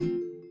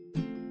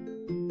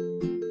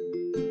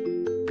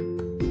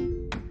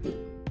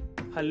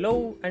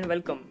Hello and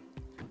welcome.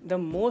 The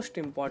most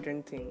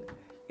important thing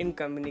in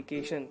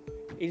communication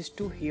is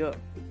to hear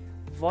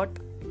what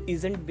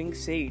isn't being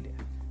said.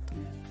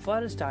 For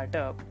a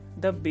startup,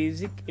 the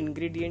basic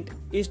ingredient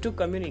is to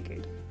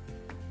communicate.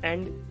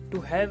 And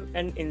to have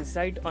an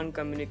insight on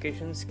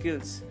communication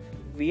skills,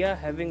 we are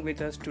having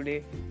with us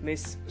today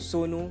Miss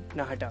Sonu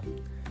Nahata.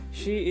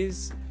 She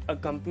is a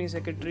company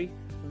secretary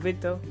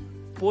with a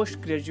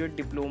postgraduate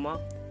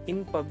diploma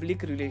in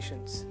public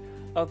relations,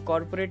 a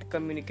corporate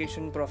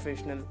communication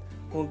professional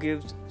who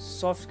gives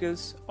soft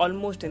skills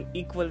almost an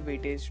equal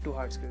weightage to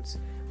hard skills.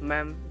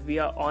 Ma'am, we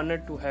are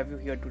honored to have you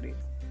here today.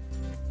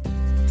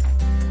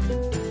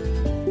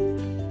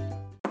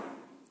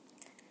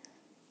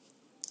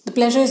 The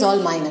pleasure is all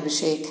mine,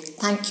 Abhishek.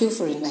 Thank you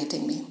for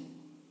inviting me.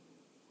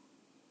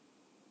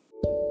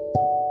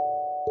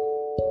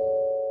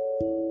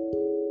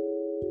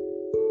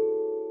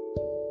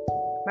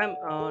 Ma'am,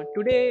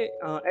 today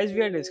as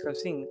we are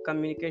discussing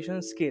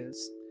communication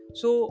skills,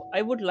 so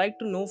I would like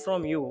to know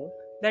from you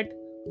that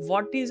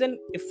what is an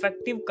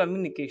effective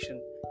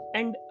communication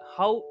and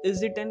how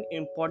is it an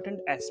important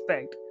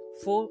aspect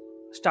for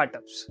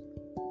startups?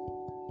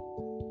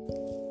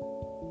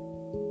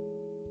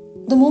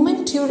 The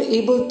moment you're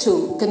able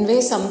to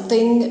convey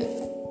something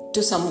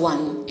to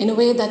someone in a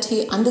way that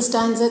he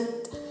understands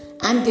it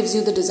and gives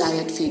you the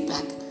desired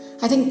feedback,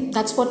 I think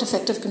that's what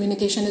effective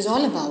communication is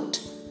all about.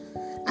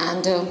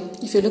 And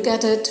if you look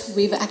at it,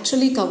 we've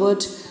actually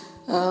covered,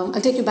 I'll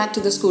take you back to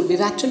the school,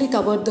 we've actually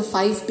covered the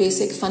 5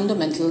 basic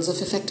fundamentals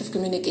of effective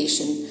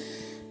communication: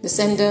 the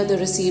sender, the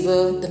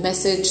receiver, the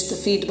message, the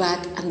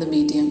feedback, and the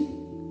medium.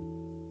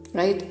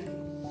 Right?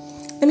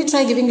 Let me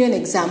try giving you an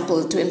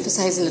example to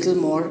emphasize a little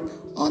more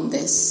on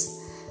this.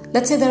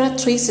 Let's say there are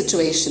 3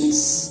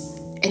 situations.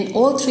 In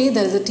all 3,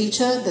 there is a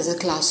teacher, there's a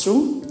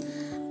classroom,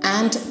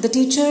 and the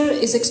teacher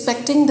is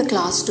expecting the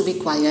class to be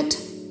quiet.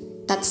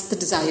 That's the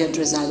desired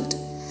result.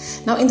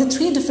 Now, in the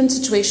 3 different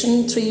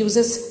situations, 3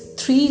 uses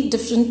 3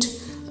 different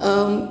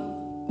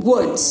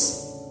words,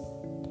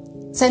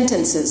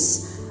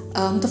 sentences.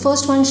 The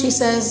first one, she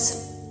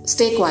says,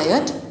 stay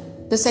quiet.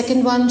 The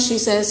second one, she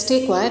says,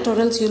 stay quiet or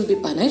else you'll be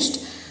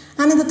punished.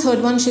 And in the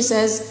third one, she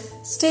says,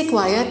 stay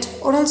quiet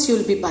or else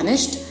you'll be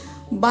punished.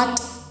 But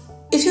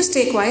if you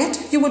stay quiet,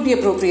 you would be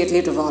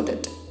appropriately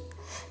rewarded.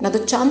 Now,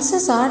 the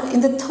chances are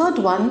in the third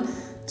one,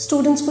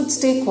 students would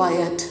stay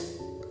quiet.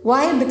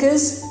 Why?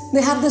 Because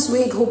they have this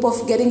vague hope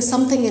of getting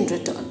something in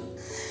return.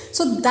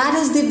 So that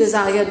is the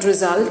desired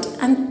result,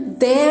 and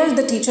there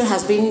the teacher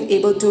has been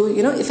able to,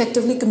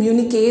 effectively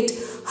communicate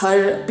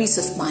her peace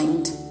of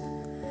mind.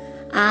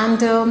 And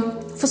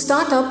for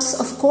startups,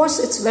 of course,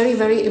 it's very,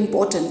 very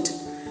important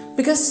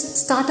because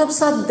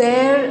startups are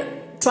there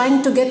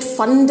trying to get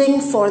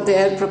funding for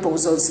their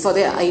proposals, for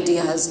their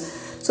ideas.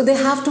 So they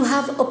have to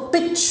have a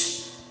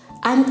pitch,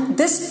 and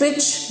this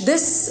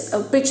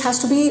pitch has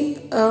to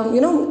be,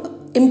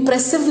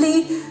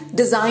 impressively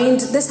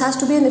designed. This has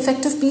to be an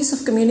effective piece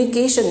of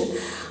communication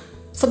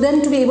for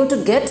them to be able to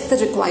get the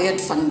required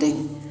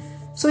funding.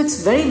 So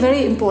it's very,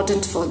 very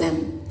important for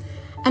them.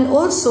 And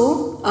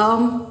also,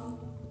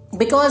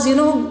 because,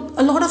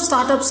 a lot of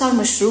startups are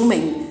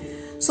mushrooming.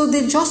 So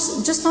they're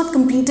just not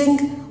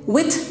competing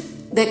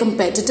with their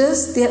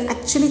competitors. They're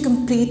actually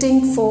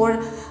competing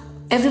for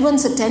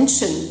everyone's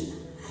attention.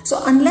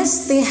 So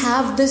unless they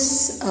have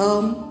this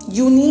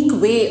unique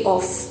way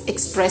of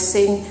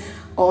expressing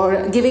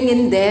or giving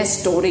in their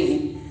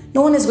story,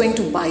 no one is going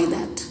to buy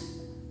that.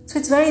 So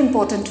it's very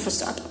important for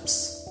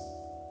startups.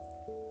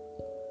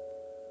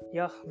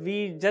 Yeah,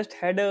 we just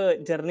had a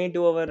journey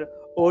to our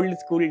old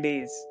school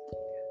days.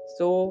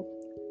 So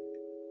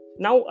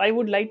now I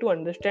would like to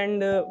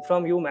understand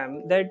from you,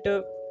 ma'am, that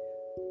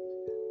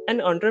an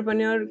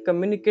entrepreneur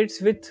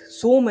communicates with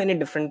so many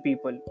different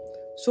people.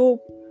 So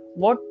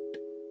what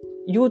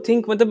you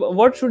think,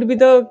 what should be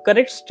the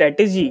correct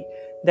strategy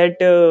that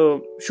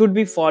should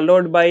be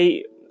followed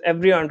by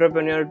every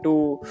entrepreneur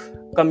to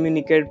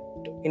communicate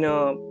in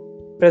a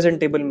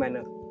presentable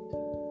manner?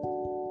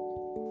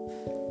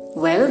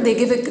 Well, they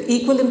give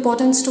equal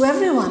importance to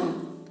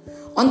everyone.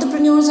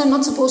 Entrepreneurs are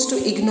not supposed to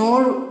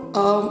ignore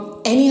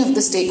any of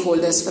the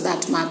stakeholders, for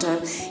that matter,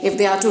 if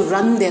they are to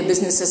run their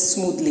businesses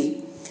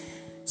smoothly.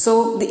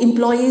 So the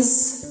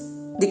employees,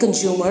 the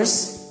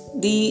consumers,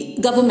 the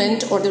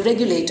government or the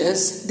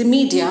regulators, the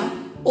media,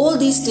 all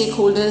these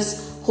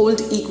stakeholders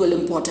hold equal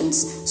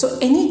importance. So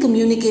any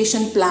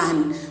communication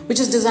plan which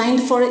is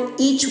designed for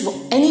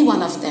any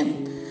one of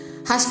them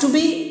has to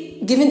be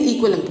given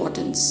equal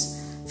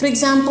importance. For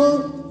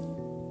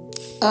example,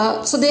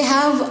 so they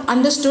have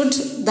understood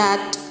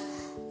that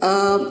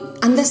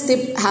unless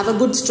they have a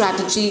good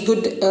strategy,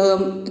 good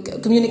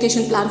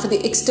communication plan for the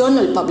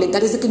external public,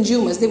 that is the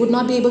consumers, they would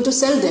not be able to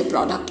sell their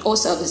product or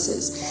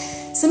services.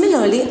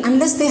 Similarly,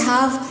 unless they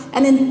have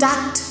an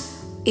intact,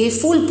 a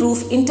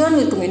foolproof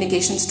internal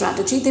communication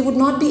strategy, they would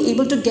not be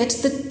able to get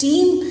the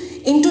team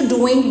into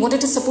doing what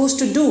it is supposed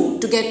to do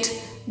to get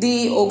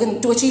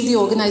to achieve the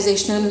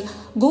organizational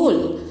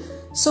goal.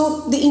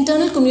 So the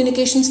internal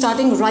communication,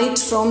 starting right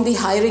from the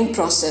hiring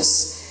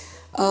process,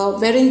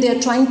 wherein they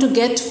are trying to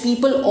get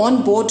people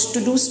on board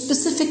to do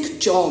specific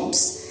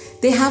jobs.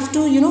 They have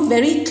to,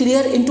 very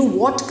clear into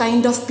what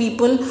kind of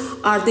people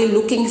are they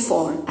looking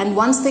for. And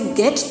once they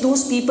get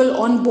those people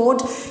on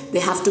board, they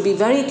have to be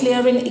very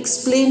clear in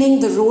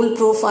explaining the role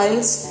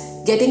profiles,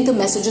 getting the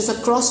messages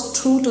across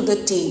through to the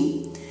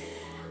team,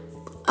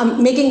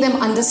 making them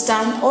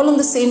understand, all on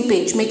the same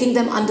page, making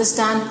them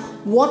understand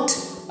what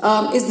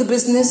is the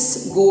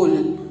business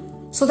goal,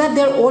 so that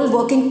they're all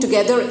working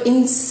together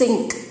in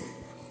sync.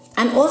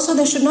 And also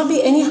there should not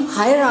be any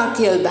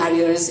hierarchical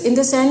barriers, in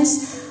the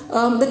sense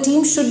the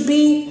team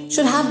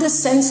should have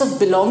this sense of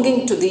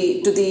belonging to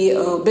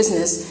the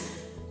business.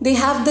 They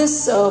have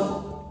this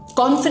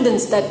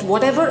confidence that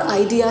whatever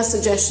ideas,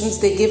 suggestions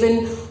they give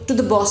in to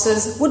the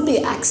bosses would be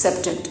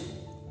accepted.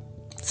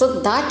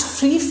 So that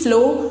free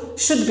flow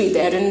should be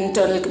there in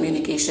internal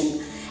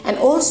communication. And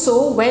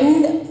also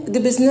when the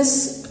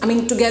business,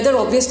 together,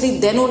 obviously,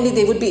 then only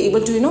they would be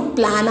able to,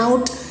 plan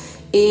out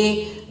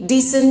a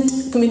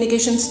decent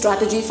communication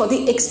strategy for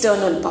the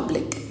external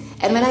public.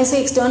 And when I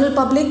say external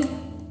public,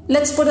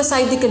 let's put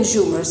aside the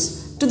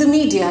consumers, to the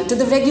media, to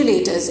the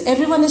regulators.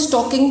 Everyone is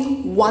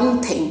talking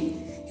one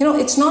thing.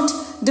 It's not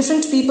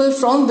different people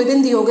from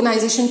within the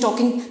organization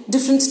talking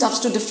different stuffs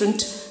to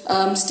different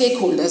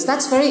stakeholders.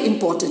 That's very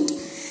important.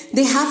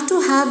 They have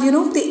to have,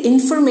 the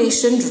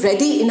information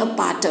ready in a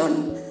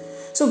pattern.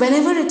 So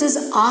whenever it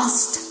is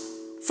asked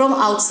from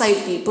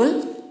outside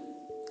people,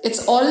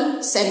 it's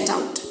all sent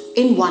out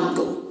in one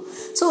go.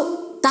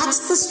 So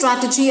that's the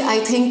strategy I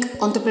think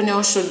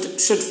entrepreneurs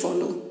should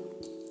follow.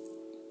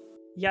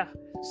 Yeah,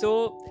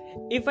 so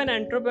if an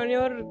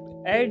entrepreneur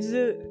adds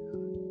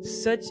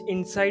such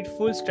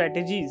insightful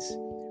strategies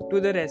to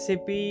the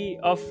recipe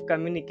of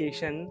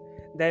communication,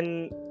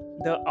 then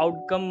the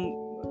outcome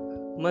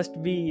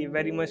must be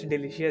very much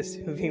delicious,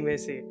 we may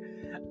say.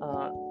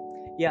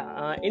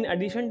 In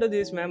addition to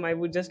this, ma'am, I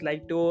would just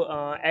like to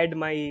add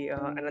my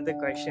another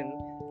question,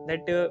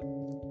 that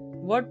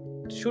what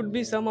should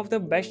be some of the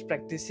best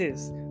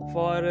practices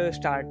for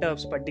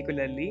startups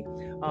particularly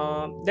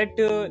that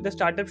the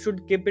startup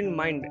should keep in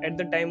mind at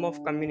the time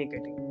of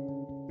communicating?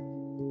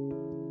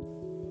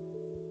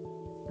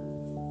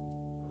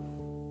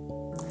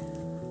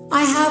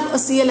 I have a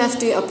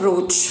CLFT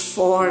approach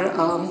for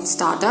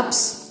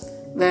startups,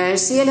 where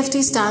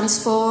CLFT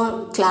stands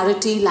for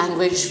Clarity,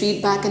 Language,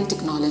 Feedback and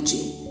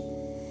Technology.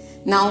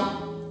 Now,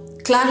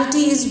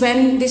 clarity is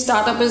when the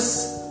startup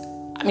is,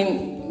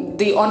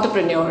 the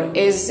entrepreneur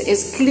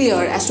is clear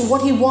as to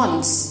what he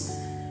wants.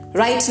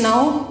 Right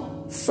now,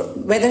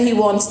 whether he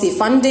wants the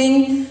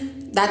funding,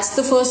 that's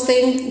the first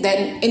thing.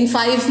 Then in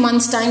 5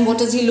 months' time,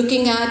 what is he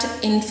looking at?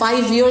 In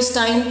 5 years'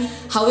 time,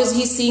 how is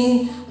he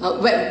seeing,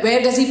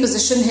 where does he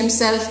position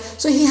himself?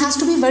 So he has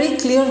to be very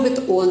clear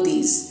with all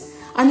these.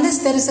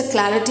 Unless there is a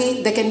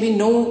clarity, there can be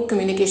no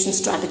communication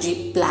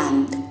strategy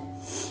planned.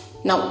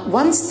 Now,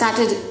 once that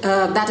is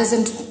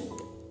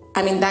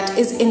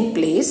in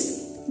place,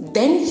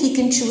 then he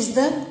can choose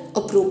the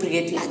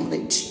appropriate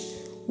language.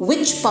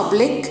 Which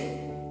public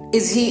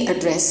is he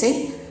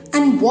addressing,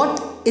 and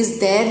what is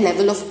their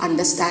level of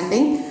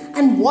understanding,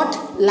 and what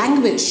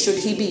language should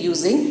he be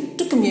using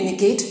to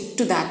communicate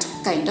to that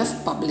kind of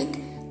public?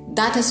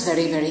 That is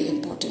very, very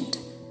important.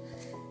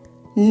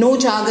 No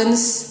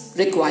jargons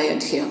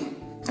required here.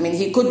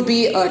 He could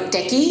be a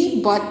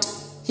techie, but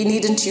he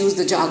needn't use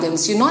the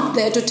jargons. You're not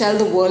there to tell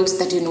the world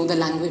that you know the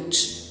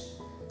language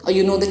or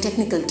you know the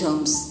technical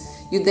terms.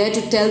 You're there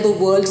to tell the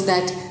world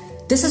that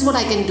this is what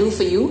I can do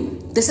for you,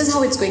 this is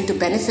how it's going to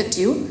benefit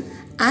you,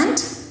 and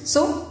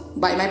so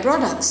buy my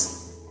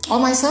products or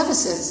my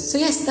services. So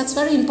yes, that's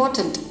very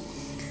important.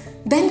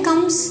 Then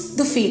comes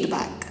the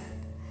feedback.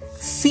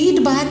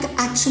 Feedback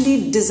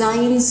actually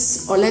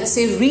designs, or let's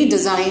say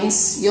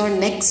redesigns, your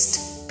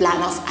next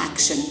plan of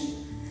action.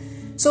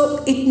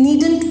 So it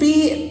needn't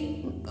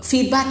be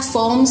feedback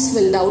forms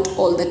filled out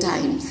all the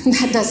time.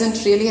 That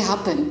doesn't really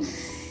happen.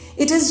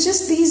 It is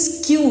just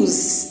these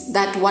cues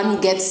that one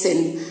gets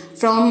in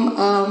from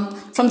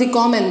the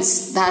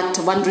comments that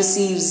one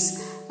receives,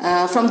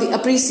 from the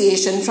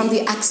appreciation, from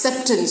the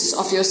acceptance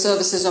of your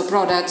services or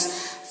products,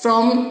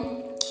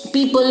 from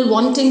people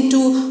wanting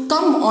to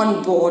come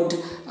on board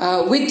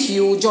with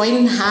you,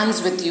 join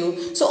hands with you.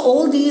 So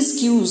all these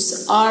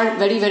cues are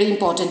very, very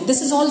important.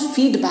 This is all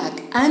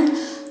feedback, and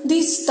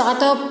the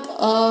startup,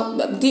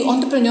 the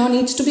entrepreneur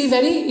needs to be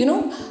very,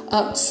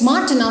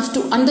 smart enough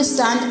to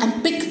understand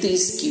and pick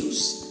these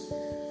cues.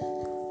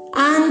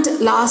 And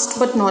last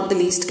but not the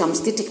least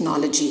comes the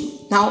technology.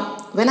 Now,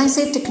 when I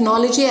say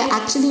technology, I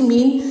actually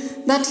mean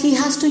that he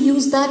has to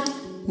use that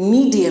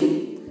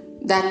medium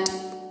that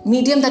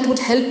would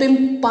help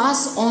him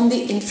pass on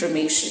the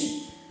information.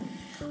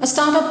 A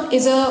startup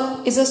is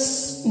a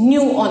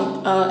new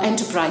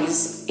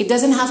enterprise. It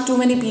doesn't have too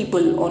many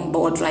people on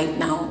board right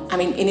now.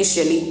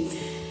 Initially.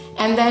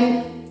 And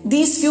then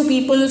these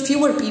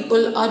fewer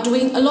people are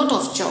doing a lot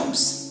of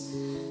jobs.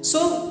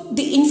 So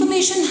the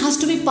information has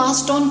to be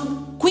passed on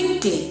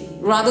quickly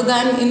rather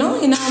than,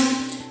 in a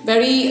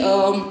very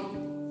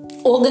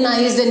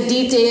organized and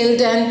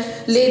detailed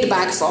and laid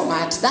back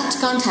format. That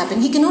can't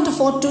happen. He cannot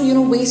afford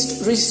to,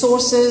 waste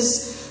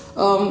resources,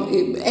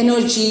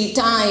 energy,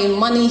 time,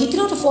 money. He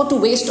cannot afford to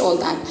waste all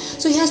that.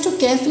 So he has to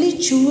carefully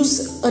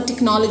choose a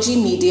technology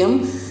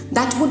medium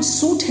that would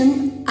suit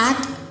him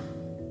at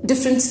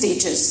different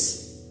stages.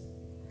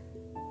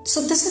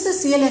 So this is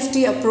the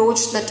CLFT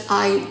approach that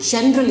I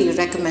generally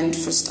recommend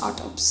for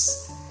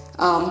startups.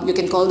 You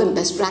can call them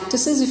best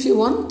practices if you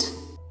want.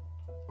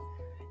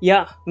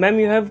 Yeah, ma'am,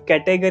 you have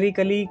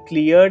categorically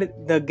cleared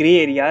the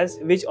gray areas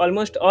which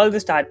almost all the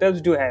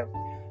startups do have.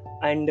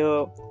 And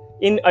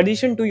in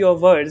addition to your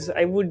words,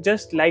 I would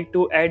just like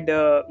to add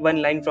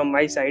one line from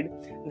my side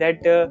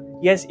that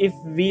yes, if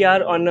we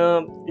are on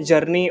a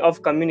journey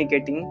of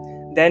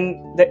communicating,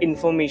 then the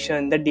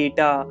information, the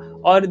data,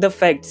 or the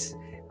facts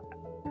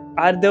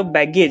are the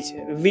baggage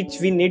which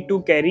we need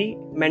to carry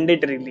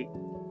mandatorily.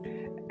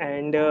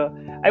 And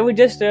I would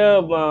just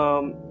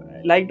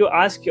like to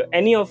ask you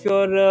any of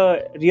your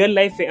real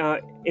life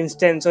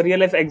instance or real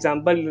life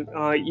example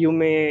you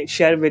may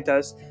share with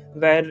us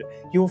where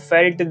you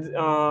felt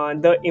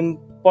the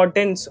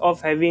importance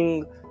of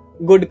having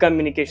good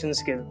communication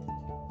skill.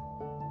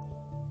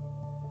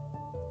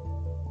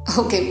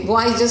 Okay,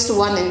 why just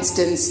one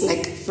instance?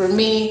 Like for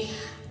me,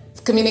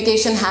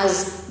 communication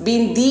has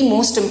been the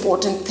most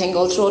important thing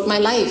all throughout my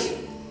life.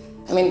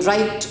 I mean,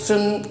 right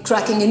from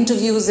cracking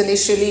interviews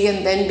initially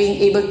and then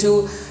being able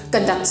to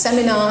conduct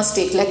seminars,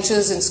 take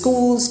lectures in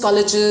schools,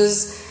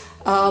 colleges,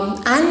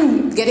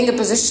 and getting a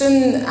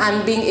position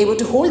and being able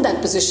to hold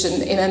that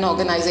position in an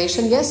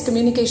organization. Yes,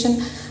 communication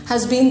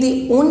has been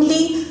the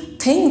only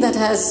thing that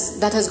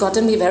has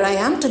gotten me where I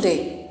am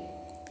today.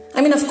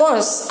 I mean, of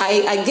course,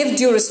 I give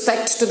due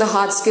respect to the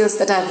hard skills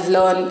that I've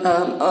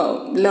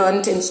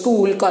learned in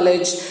school,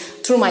 college,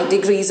 through my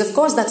degrees. Of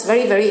course, that's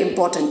very, very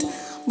important.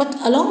 But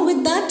along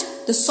with that,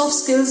 the soft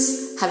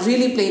skills have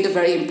really played a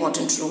very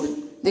important role.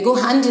 They go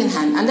hand in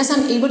hand. Unless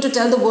I'm able to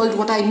tell the world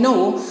what I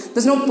know,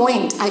 there's no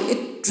point.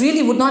 It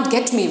really would not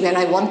get me where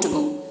I want to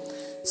go.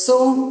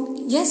 So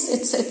yes,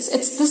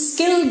 it's the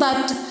skill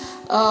that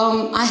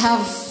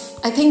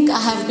I think I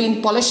have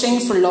been polishing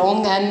for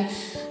long, and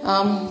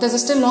there's a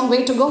still long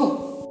way to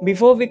go.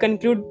 Before we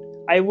conclude,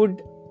 I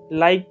would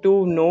like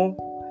to know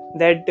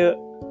that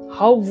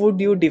how would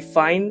you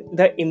define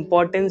the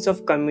importance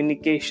of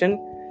communication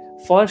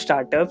for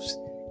startups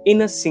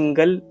in a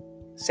single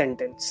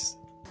sentence?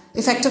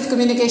 Effective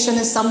communication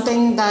is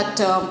something that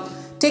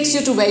takes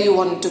you to where you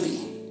want to be.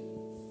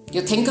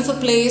 You think of a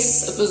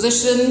place, a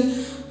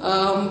position,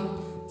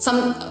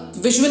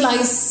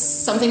 visualize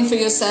something for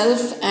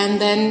yourself, and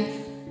then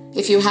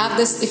if you have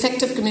this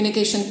effective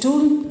communication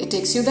tool, it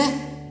takes you there.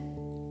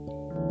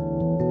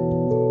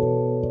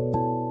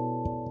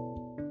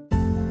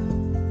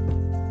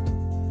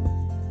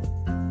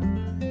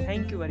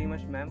 Thank you very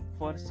much, ma'am,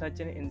 for such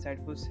an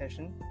insightful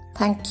session.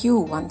 Thank you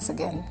once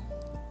again,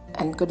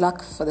 and good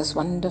luck for this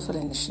wonderful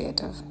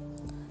initiative.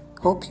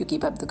 Hope you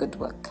keep up the good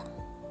work.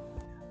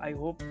 I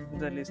hope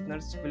the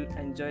listeners will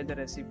enjoy the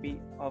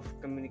recipe of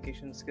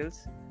communication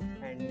skills,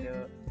 and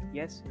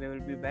yes, we will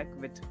be back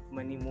with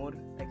many more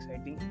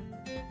exciting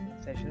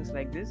sessions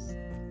like this.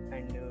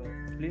 And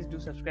please do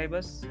subscribe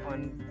us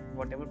on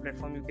whatever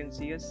platform you can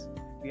see us.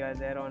 We are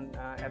there on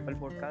Apple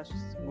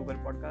Podcasts, Google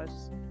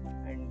Podcasts,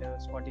 and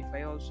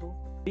Spotify also.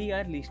 We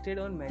are listed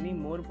on many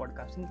more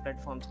podcasting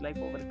platforms like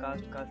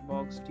Overcast,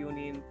 Castbox,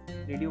 TuneIn,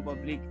 Radio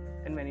Public,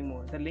 and many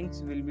more. The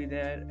links will be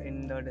there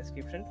in the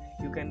description.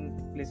 You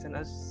can listen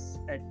us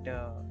at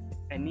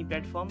any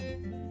platform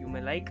you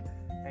may like,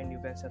 and you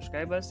can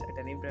subscribe us at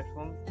any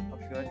platform of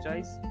your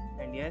choice.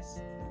 And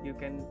yes, you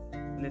can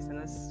listen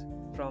us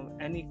from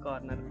any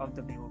corner of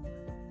the globe.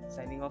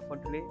 Signing off for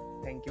today.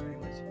 Thank you very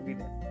much. Be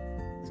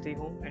there. Stay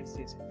home and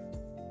stay safe.